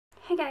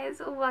Hey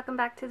guys, welcome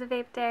back to the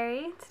Vape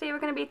Diary. Today we're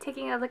going to be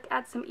taking a look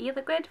at some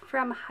e-liquid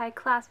from High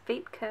Class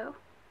Vape Co.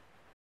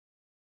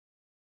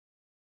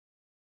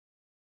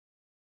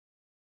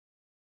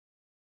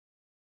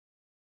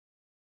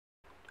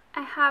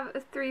 I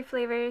have 3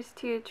 flavors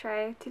to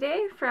try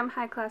today from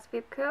High Class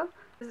Vape Co.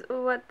 This is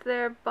what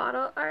their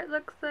bottle art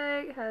looks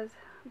like. It has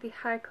the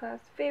High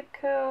Class Vape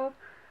Co.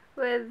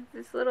 with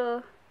this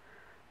little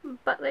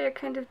butler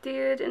kind of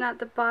dude, and at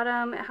the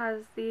bottom it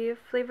has the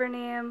flavor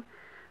name,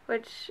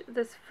 which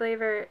this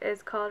flavor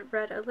is called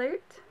Red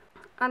Alert.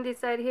 On the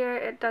side here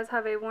it does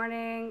have a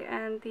warning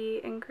and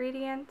the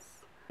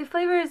ingredients. The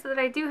flavors that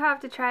I do have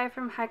to try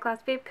from High Class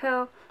Vape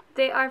Co.,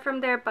 they are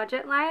from their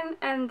budget line,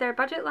 and their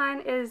budget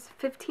line is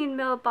 15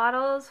 ml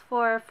bottles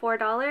for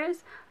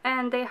 $4,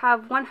 and they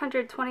have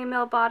 120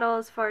 ml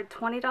bottles for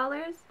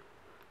 $20.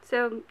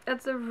 So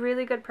that's a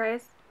really good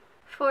price.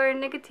 For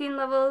nicotine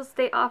levels,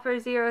 they offer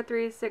 0,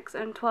 3, 6,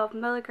 and 12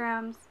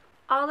 milligrams.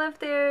 All of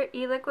their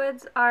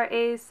e-liquids are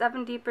a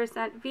 70%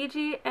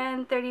 VG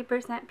and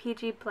 30%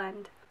 PG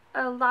blend.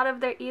 A lot of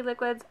their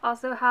e-liquids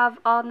also have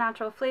all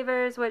natural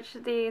flavors, which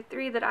the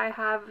 3 that I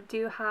have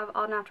do have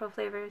all natural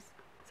flavors.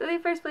 So the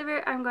first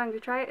flavor I'm going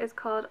to try is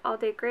called All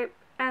Day Grape,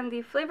 and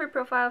the flavor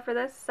profile for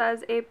this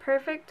says a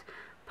perfect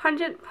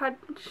pungent punch.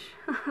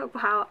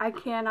 Wow, I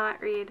cannot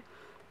read.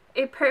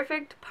 A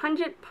perfect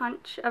pungent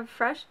punch of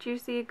fresh,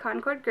 juicy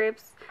Concord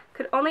grapes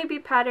could only be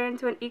patterned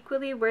to an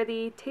equally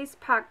worthy,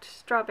 taste-packed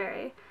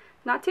strawberry.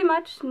 Not too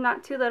much,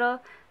 not too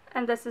little,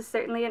 and this is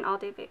certainly an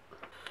all-day vape.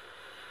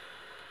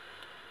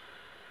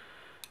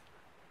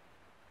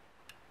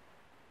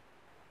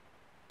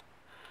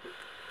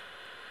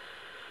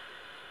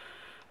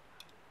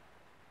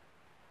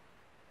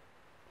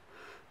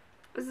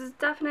 This is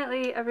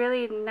definitely a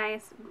really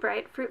nice,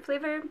 bright fruit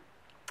flavor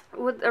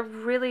with a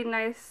really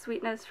nice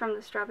sweetness from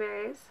the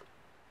strawberries.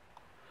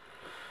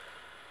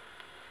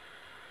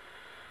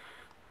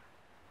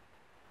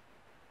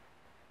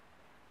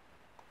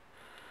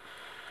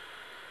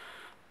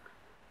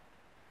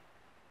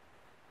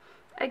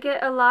 I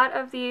get a lot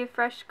of the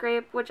fresh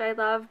grape, which I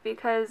love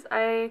because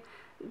I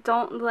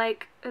don't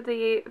like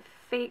the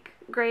fake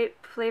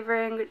grape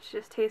flavoring, which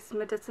just tastes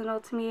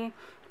medicinal to me.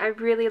 I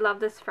really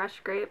love this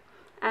fresh grape,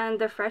 and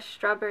the fresh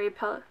strawberry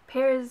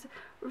pairs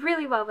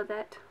really well with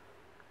it.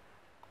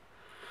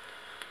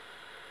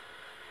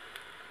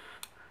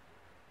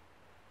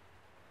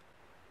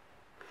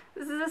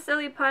 This is a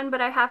silly pun, but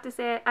I have to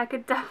say it, I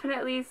could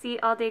definitely see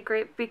All Day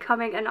Grape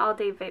becoming an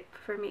all-day vape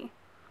for me.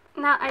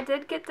 Now, I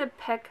did get to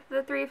pick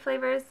the 3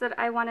 flavors that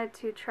I wanted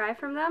to try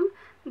from them.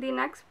 The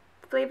next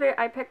flavor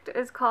I picked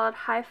is called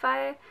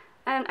Hi-Fi,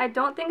 and I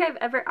don't think I've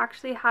ever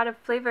actually had a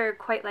flavor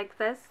quite like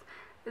this.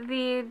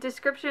 The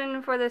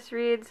description for this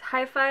reads,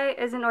 Hi-Fi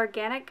is an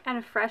organic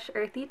and fresh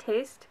earthy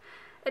taste.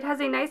 It has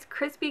a nice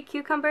crispy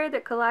cucumber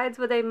that collides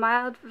with a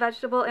mild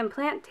vegetable and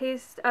plant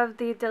taste of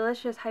the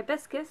delicious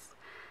hibiscus,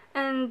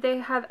 and they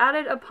have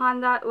added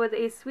upon that with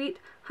a sweet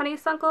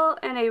honeysuckle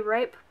and a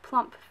ripe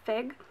plump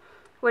fig,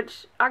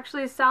 which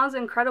actually sounds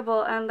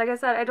incredible, and like I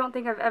said, I don't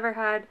think I've ever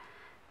had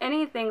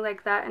anything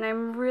like that, and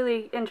I'm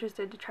really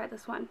interested to try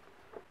this one.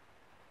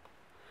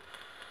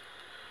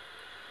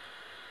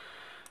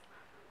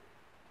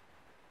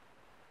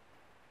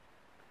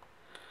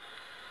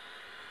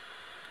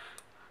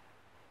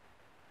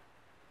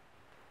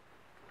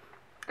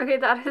 Okay,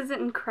 that is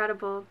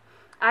incredible.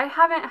 I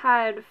haven't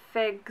had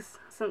figs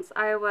since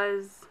I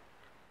was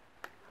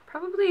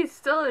probably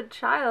still a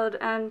child,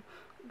 and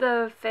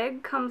the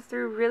fig comes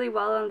through really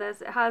well on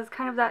this. It has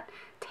kind of that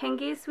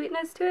tangy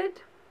sweetness to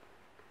it.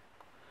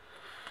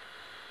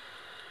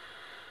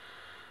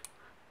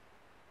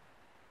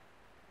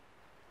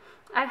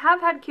 I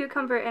have had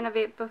cucumber in a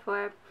vape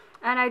before,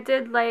 and I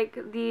did like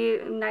the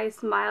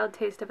nice mild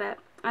taste of it,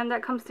 and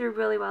that comes through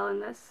really well in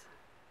this.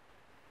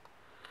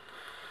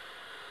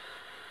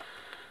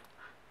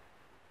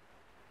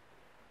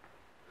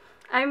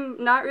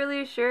 I'm not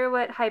really sure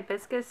what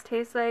hibiscus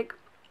tastes like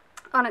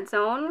on its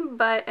own,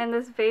 but in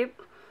this vape,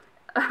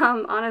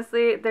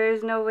 honestly,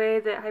 there's no way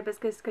that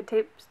hibiscus could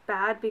taste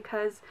bad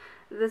because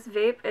this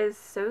vape is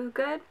so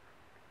good.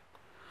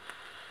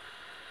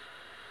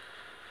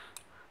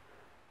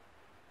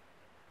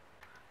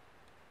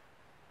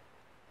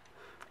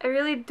 I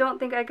really don't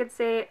think I could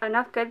say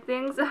enough good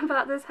things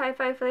about this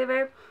Hi-Fi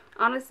flavor.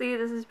 Honestly,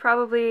 this is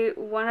probably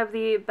one of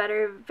the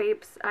better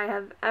vapes I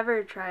have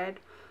ever tried.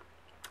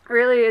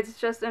 Really, it's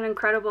just an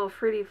incredible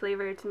fruity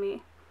flavor to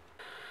me.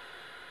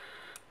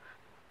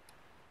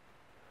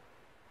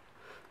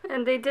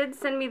 And they did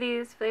send me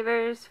these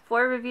flavors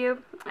for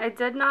review. I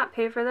did not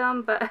pay for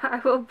them, but I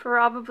will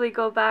probably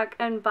go back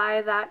and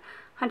buy that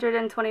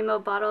 120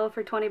 ml bottle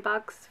for 20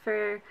 bucks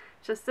for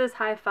just this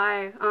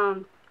Hi-Fi.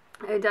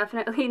 I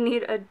definitely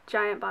need a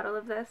giant bottle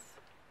of this.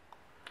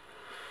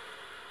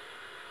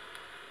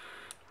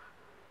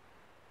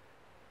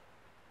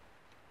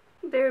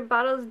 Their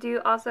bottles do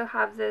also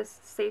have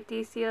this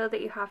safety seal that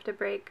you have to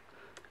break.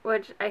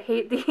 which I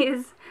hate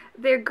these.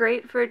 They're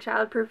great for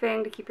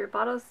childproofing to keep your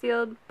bottles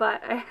sealed,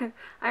 but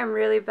I'm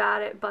really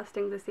bad at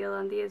busting the seal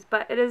on these,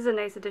 but it is a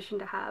nice addition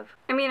to have.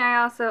 I mean,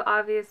 I also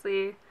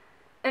obviously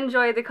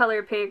enjoy the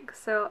color pink,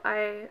 so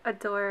I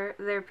adore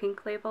their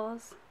pink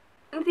labels.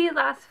 The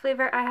last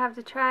flavor I have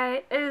to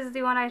try is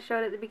the one I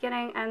showed at the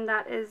beginning, and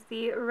that is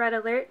the Red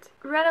Alert.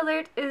 Red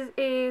Alert is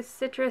a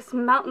citrus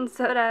mountain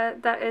soda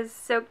that is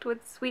soaked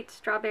with sweet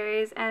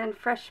strawberries and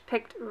fresh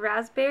picked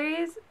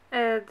raspberries.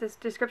 This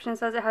description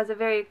says it has a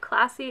very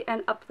classy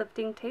and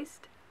uplifting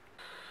taste.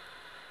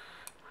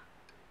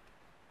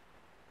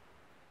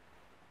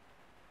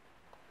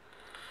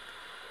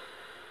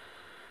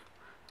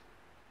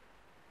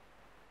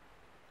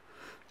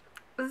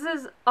 This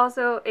is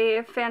also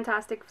a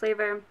fantastic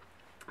flavor.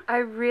 I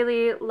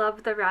really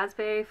love the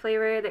raspberry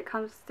flavor that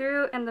comes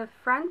through in the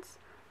front.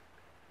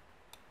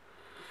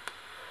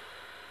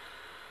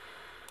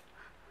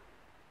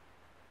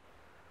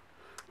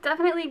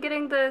 Definitely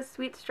getting the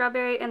sweet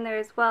strawberry in there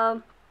as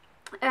well.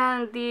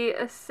 And the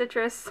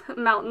citrus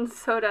mountain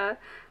soda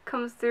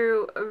comes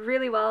through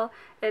really well.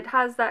 It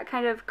has that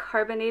kind of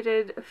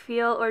carbonated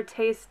feel or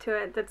taste to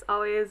it that's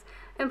always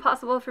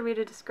impossible for me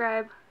to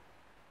describe.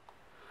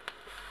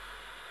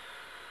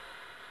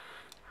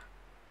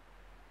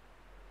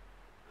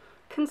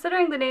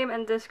 Considering the name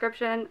and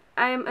description,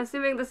 I'm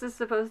assuming this is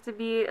supposed to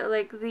be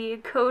like the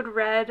Code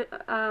Red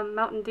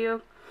Mountain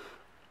Dew.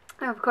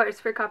 Of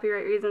course, for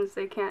copyright reasons,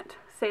 they can't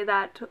say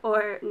that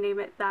or name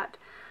it that.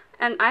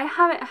 And I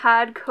haven't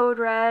had Code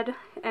Red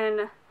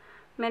in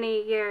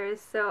many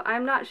years, so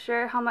I'm not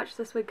sure how much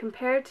this would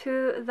compare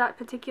to that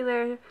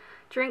particular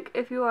drink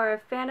if you are a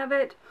fan of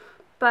it.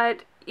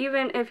 But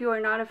even if you are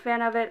not a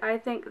fan of it, I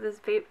think this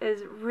vape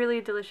is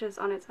really delicious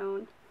on its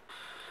own.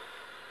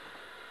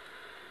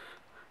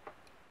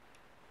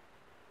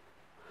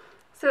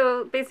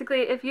 So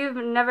basically, if you've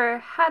never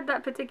had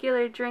that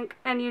particular drink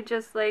and you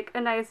just like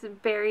a nice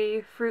berry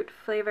fruit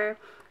flavor,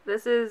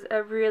 this is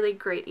a really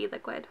great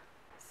e-liquid.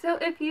 So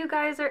if you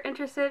guys are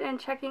interested in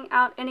checking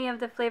out any of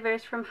the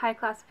flavors from High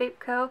Class Vape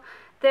Co.,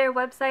 their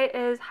website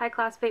is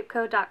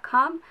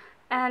highclassvapeco.com,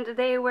 and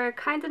they were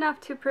kind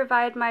enough to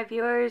provide my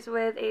viewers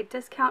with a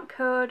discount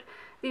code.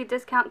 The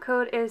discount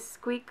code is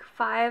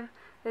SQUEAK5.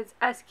 It's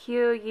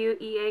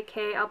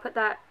SQUEAK. I'll put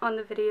that on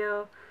the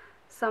video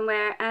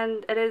somewhere,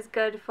 and it is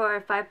good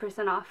for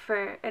 5% off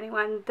for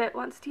anyone that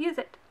wants to use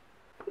it.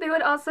 They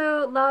would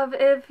also love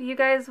if you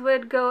guys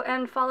would go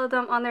and follow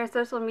them on their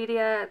social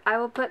media. I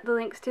will put the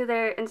links to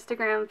their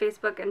Instagram,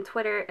 Facebook, and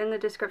Twitter in the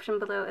description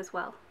below as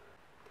well.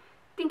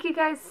 Thank you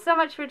guys so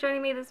much for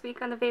joining me this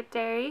week on the Vape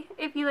Diary.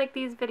 If you like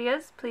these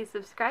videos, please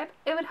subscribe.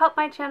 It would help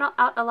my channel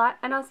out a lot,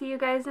 and I'll see you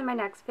guys in my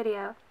next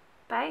video.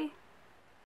 Bye!